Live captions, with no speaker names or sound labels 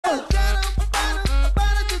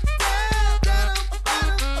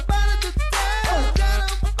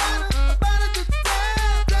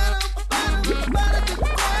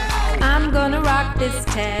this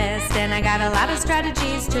test, and I got a lot of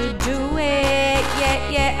strategies to do it.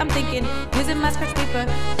 Yeah, I'm thinking, using my scratch paper,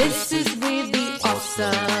 this is really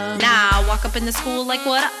awesome. Now, walk up in the school like,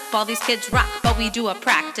 what up? All these kids rock, but we do a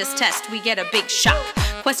practice test, we get a big shock.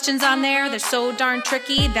 Questions on there, they're so darn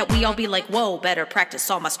tricky that we all be like, whoa, better practice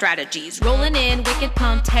all my strategies. Rolling in, wicked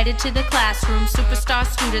pumped, headed to the classroom. Superstar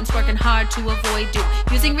students working hard to avoid doom.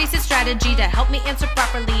 Using recent strategy to help me answer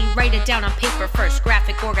properly. Write it down on paper first,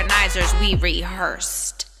 graphic organizers we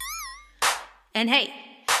rehearsed. And hey,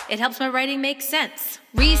 it helps my writing make sense.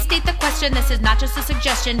 Restate the question, this is not just a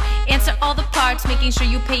suggestion. Answer all the parts, making sure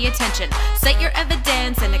you pay attention. Cite your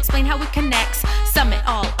evidence and explain how it connects. Sum it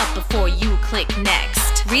all up before you click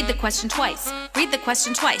next. Read the question twice. Read the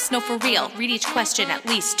question twice. No, for real. Read each question at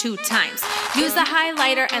least 2 times. Use the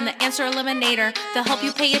highlighter and the answer eliminator. They'll help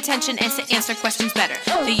you pay attention and to answer questions better.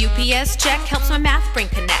 The UPS check helps my math brain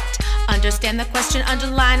connect. Understand the question,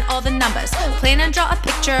 underline all the numbers. Plan and draw a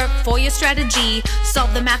picture for your strategy.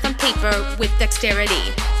 Solve the math on paper with dexterity.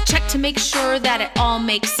 Check to make sure that it all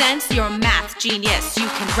makes sense. You're a math genius, you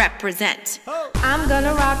can represent. I'm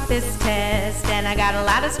gonna rock this test, and I got a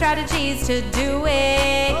lot of strategies to do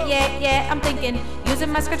it. Yeah, I'm thinking,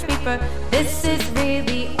 using my scratch paper, this is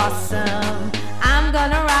really awesome. I'm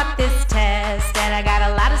gonna rock this test, and I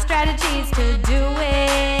got a lot of strategies to do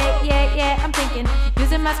it. Yeah, I'm thinking,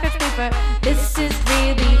 using my scratch paper, this is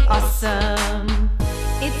really awesome.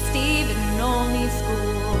 It's Steve and Olney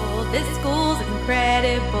School. This school's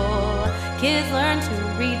incredible. Kids learn to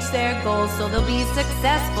reach their goals so they'll be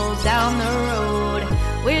successful down the road.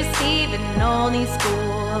 We're Steve and Olney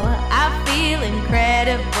School. I feel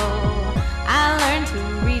incredible. I learn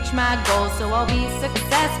to reach my goals so I'll be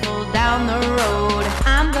successful down the road.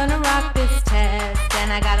 I'm gonna rock this test,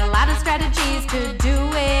 and I got a lot of strategies to do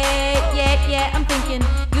it. Yeah, I'm thinking,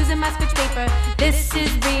 using my scratch paper, this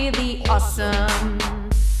is really awesome.